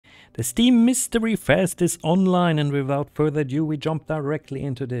The Steam Mystery Fest is online, and without further ado, we jump directly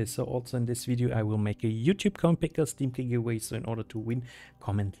into this. So also in this video, I will make a YouTube coin picker Steam giveaway. So in order to win,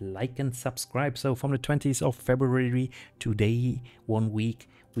 comment, like, and subscribe. So from the 20th of February, today, 1 week,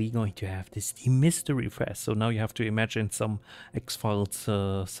 we're going to have the Steam Mystery Fest. So now you have to imagine some X-Files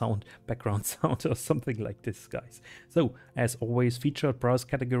sound, background sound or something like this, guys. So as always, featured browse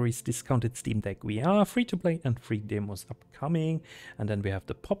categories, discounted Steam Deck VR, free to play and free demos upcoming. And then we have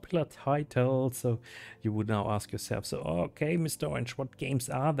the popular titles. So you would now ask yourself, so okay, Mr. Orange, what games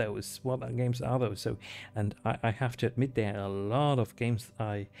are those? What games are those? So, and I have to admit, there are a lot of games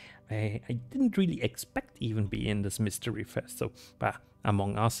I didn't really expect even be in this Mystery Fest. So, bah,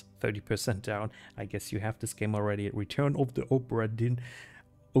 Among Us, 30% down. I guess you have this game already. Return of the Obra Dinn,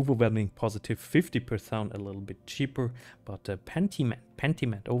 overwhelming positive, 50% a little bit cheaper. But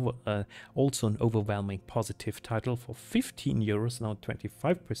Pentiment over also an overwhelming positive title for 15 euros, now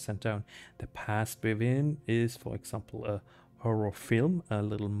 25% down. The Past Within is, for example, a horror film, a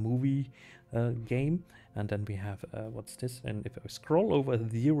little movie game. And then we have, what's this? And if I scroll over,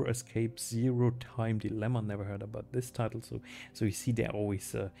 Zero Escape, Zero Time Dilemma, never heard about this title. So you see, they're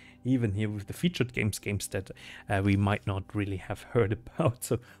always, even here with the featured games that we might not really have heard about.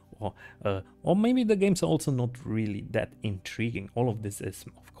 So, or maybe the games are also not really that intriguing. All of this is,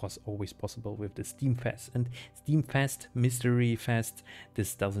 of course, always possible with the Steam Fest. And Steam Fest, Mystery Fest,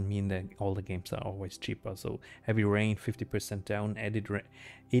 this doesn't mean that all the games are always cheaper. So Heavy Rain, 50% down, Edit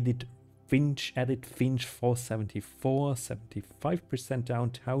Finch 474, 75% down,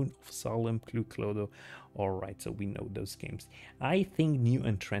 Town of Salem, Clue Clodo. Alright, so we know those games. I think new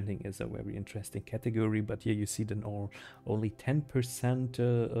and trending is a very interesting category, but here you see the only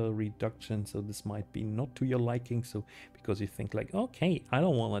 10% reduction, so this might be not to your liking. So because you think like, okay, I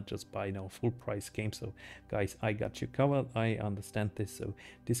don't want to just buy now full price game. So guys, I got you covered. I understand this. So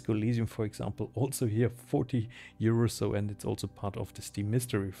Disco Elysium, for example, also here 40 euros. So, and it's also part of the Steam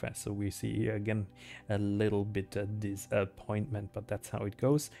Mystery Fest. So we see here again a little bit disappointment, but that's how it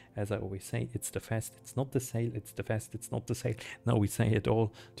goes. As I always say, it's the fest, it's not the sale, it's the fest, it's not the sale. Now we say it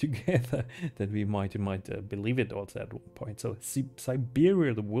all together, that we might believe it also at one point. So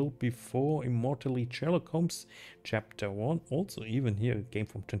Siberia, the World Before, Immortally, Sherlock Holmes, Chapter 1, also even here, a game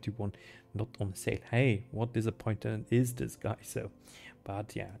from 21, not on sale. Hey, what disappointment is this, guy? So,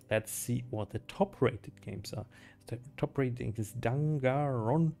 but yeah, let's see what the top rated games are. The top rating is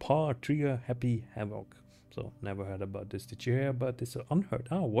Danganronpa, Trigger Happy Havoc. So never heard about this. Did you hear about this? Unheard.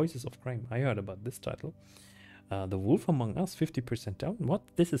 Voices of Crime. I heard about this title. The Wolf Among Us, 50% down. What?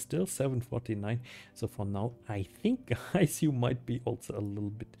 This is still 7.49. So for now, I think, guys, you might be also a little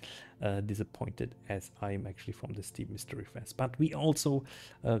bit disappointed, as I'm actually from the Steam Mystery Fest. But we also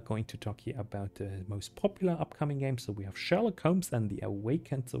going to talk here about the most popular upcoming games. So we have Sherlock Holmes and The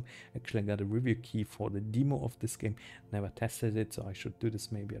Awakened. So actually I got a review key for the demo of this game. Never tested it, so I should do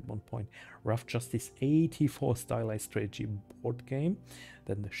this maybe at one point. Rough Justice 84 stylized strategy board game.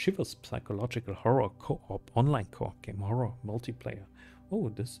 Then the Shivers psychological horror co-op online co-op game, horror multiplayer. Oh,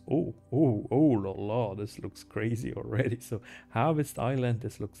 this, oh la la, this looks crazy already. So Harvest Island,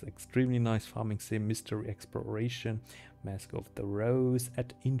 this looks extremely nice. Farming sim, mystery exploration, Mask of the Rose,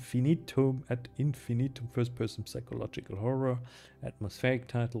 Ad Infinitum, first person psychological horror, atmospheric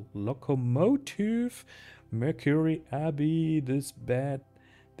title, Locomotive, Mercury Abbey, this bad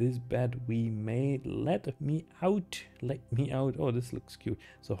we made, let me out. Oh, this looks cute.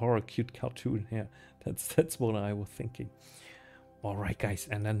 So horror cute cartoon here. That's what I was thinking. All right, guys,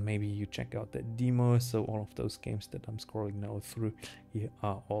 and then maybe you check out the demos. So all of those games that I'm scrolling now through here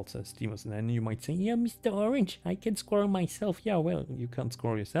are also demos. And then you might say, yeah, Mr. Orange, I can scroll myself. Yeah, well, you can't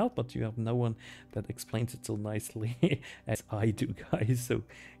scroll yourself, but you have no one that explains it so nicely as I do, guys. So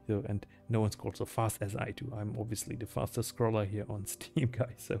and no one scrolls so fast as I do. I'm obviously the fastest scroller here on Steam,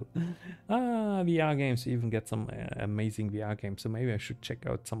 guys. So VR games, you even get some amazing VR games. So maybe I should check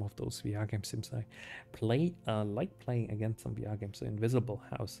out some of those VR games since I like playing against some VR games. So Invisible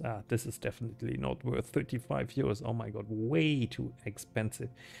House, this is definitely not worth 35 euros. Oh my god, way too expensive.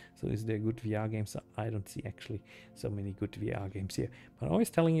 So is there good VR games? I don't see actually so many good VR games here. But I'm always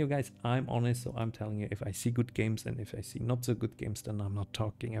telling you guys, I'm honest. So I'm telling you, if I see good games and if I see not so good games, then I'm not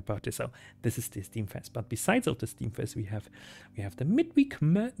talking about this. So this is the Steam Fest. But besides of the Steam Fest, we have the Midweek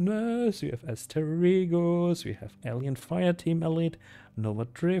Madness, we have Asterigos, we have Alien Fireteam Elite, Nova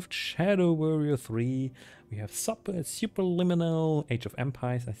Drift, Shadow Warrior 3, we have Superliminal, Age of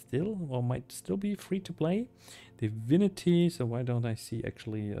Empires, might still be free to play, Divinity, so why don't I see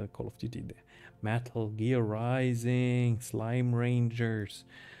actually Call of Duty there, Metal Gear Rising, Slime Rangers,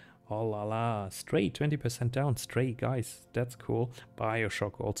 Oh la la, Stray 20% down. Stray, guys, that's cool.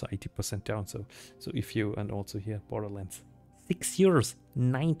 Bioshock also 80% down. So if you, and also here Borderlands 6 years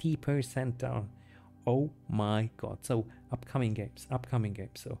 90% down. Oh my god. So upcoming games.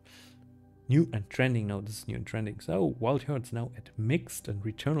 So new and trending now. This is new and trending. So Wild Hearts now at mixed and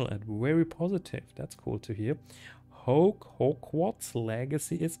Returnal at very positive. That's cool to hear. Hogwarts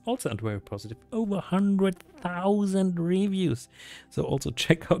Legacy is also at very positive. Over 100,000 reviews. So also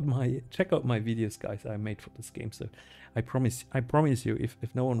check out my videos, guys, I made for this game. So I promise you, if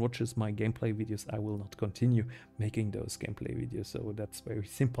no one watches my gameplay videos, I will not continue making those gameplay videos. So that's very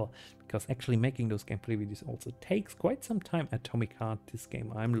simple, because actually making those gameplay videos also takes quite some time. Atomic Heart, this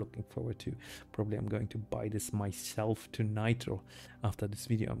game I'm looking forward to. Probably I'm going to buy this myself tonight, or after this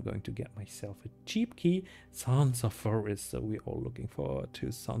video I'm going to get myself a cheap key. Sons of Forest, so we're all looking forward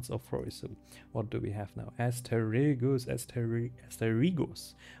to Sons of Forest. So what do we have now? Asterigos,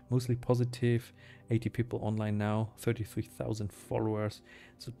 mostly positive. 80 people online now, 33,000 followers.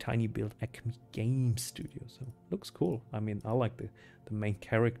 So tiny build, Acme Game Studio. So looks cool. I mean, I like the main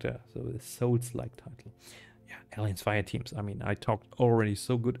character, so the Souls-like title. Yeah, Aliens Fireteams. I mean, I talked already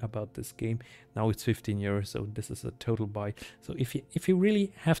so good about this game. Now it's 15 euros, so this is a total buy. So if you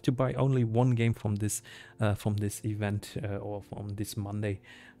really have to buy only one game from this event or from this Monday,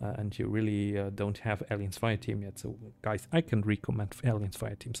 and you really don't have Aliens Fireteam yet, so guys, I can recommend Aliens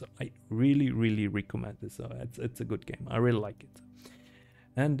Fireteam. So I really recommend this. So it's a good game. I really like it.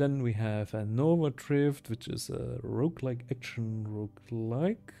 And then we have a Nova Drift, which is a roguelike action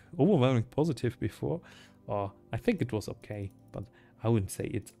roguelike. Overwhelming positive before. I think it was okay, but I wouldn't say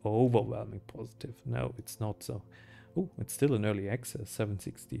it's overwhelming positive. No, it's not. So, it's still an early access,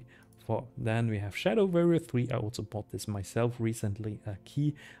 764. Then we have Shadow Warrior 3. I also bought this myself recently. A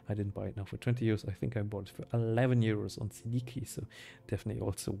key. I didn't buy it now for 20 euros. I think I bought it for 11 euros on CD key. So definitely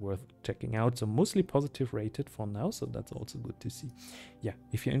also worth checking out. So mostly positive rated for now. So that's also good to see. Yeah,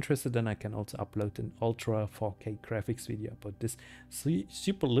 if you're interested, then I can also upload an ultra 4K graphics video about this.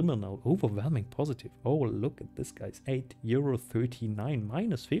 Superliminal, overwhelming positive. Oh, look at this, guys. €8.39,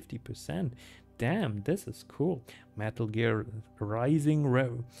 minus 50%. Damn, this is cool. Metal Gear Rising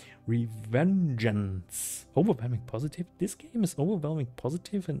Revengeance. Overwhelming positive. This game is overwhelming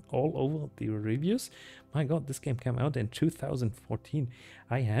positive and all over the reviews. My god, this game came out in 2014.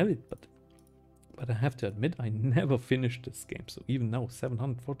 I have it, but I have to admit, I never finished this game. So even now,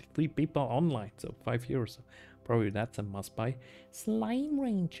 743 people online. So 5 euros. So probably that's a must buy. Slime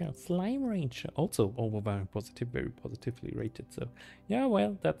Ranger, also overwhelming positive, very positively rated. So yeah,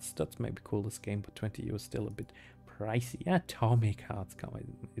 well, that's maybe cool, this game, but 20 euros still a bit pricey. Atomic Heart's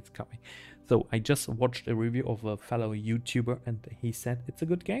coming, it's coming. So I just watched a review of a fellow YouTuber, and he said it's a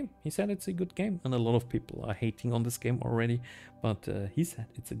good game. And a lot of people are hating on this game already, but he said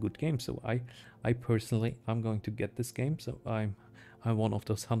it's a good game. So I personally, I'm going to get this game. So I'm one of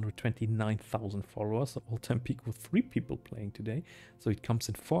those 129,000 followers, so all-time peak with 3 people playing today. So it comes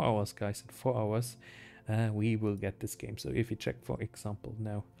in 4 hours, guys. In 4 hours, we will get this game. So if you check, for example,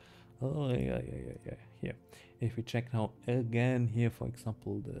 now, here. If we check now again here, for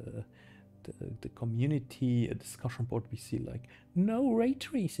example, the community discussion board, we see like, no ray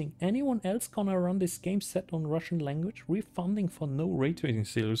tracing. Anyone else gonna run this game set on Russian language? Refunding for no ray tracing.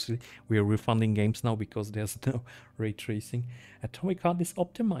 Seriously, we are refunding games now because there's no ray tracing. Atomic Heart is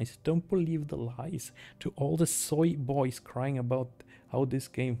optimized. Don't believe the lies. To all the soy boys crying about how this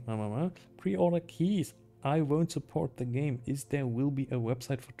game, pre-order keys. I won't support the game. There will be a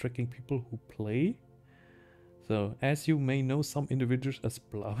website for tracking people who play? So, as you may know, some individuals as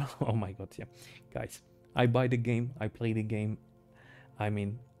blah. Oh my god, yeah. Guys, I buy the game, I play the game. I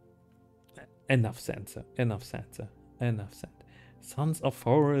mean, enough censor. Sons of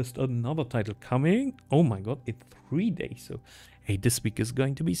Forest, another title coming. Oh my god, in 3 days. So, hey, this week is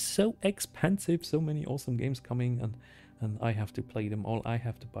going to be so expensive. So many awesome games coming, and I have to play them all. I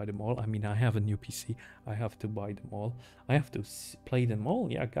have to buy them all. I mean, I have a new PC. I have to buy them all. I have to play them all.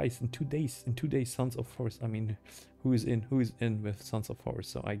 Yeah, guys, in 2 days, Sons of Forest. I mean, who is in with Sons of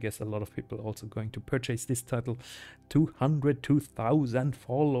Forest? So I guess a lot of people are also going to purchase this title. 202,000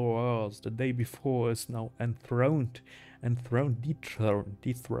 followers. The day before is now dethroned.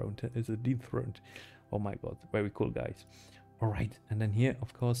 Is it dethroned? Oh my god, very cool, guys. All right, and then here,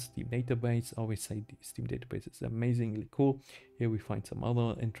 of course, the database. I always say the Steam database is amazingly cool. Here we find some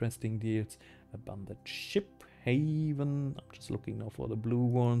other interesting deals. Abandoned Ship Haven. I'm just looking now for the blue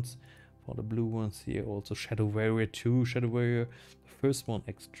ones. for the blue ones here. Also Shadow Warrior 2, Shadow Warrior, the first one,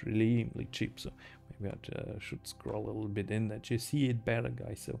 extremely cheap. So maybe I should scroll a little bit in that you see it better,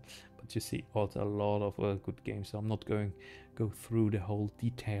 guys. So, but you see also a lot of good games. So I'm not going go through the whole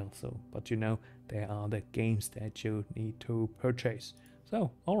detail. So, but you know, there are the games that you need to purchase.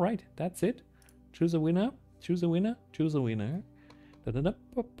 So, all right, that's it. Choose a winner. Choose a winner. Choose a winner.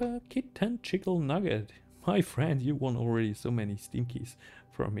 Kitten Chickle Nugget. My friend, you won already so many Steam keys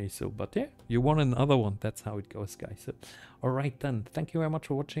from me. So, but yeah, you won another one. That's how it goes, guys. So, all right then. Thank you very much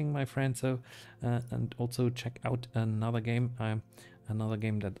for watching, my friend. So, and also check out another game. Another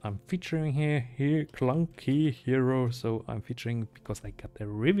game that I'm featuring here, Clunky Hero. So I'm featuring because I got the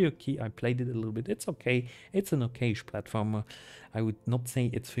review key. I played it a little bit. It's okay. It's an okayish platformer. I would not say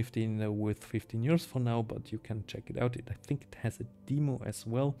it's worth 15 euros for now, but you can check it out. I think it has a demo as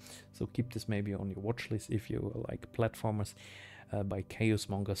well. So keep this maybe on your watch list if you like platformers. By Chaos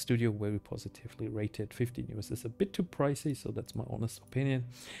Manga Studio, very positively rated. 15 euros is a bit too pricey, so that's my honest opinion.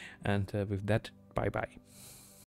 And with that, bye bye.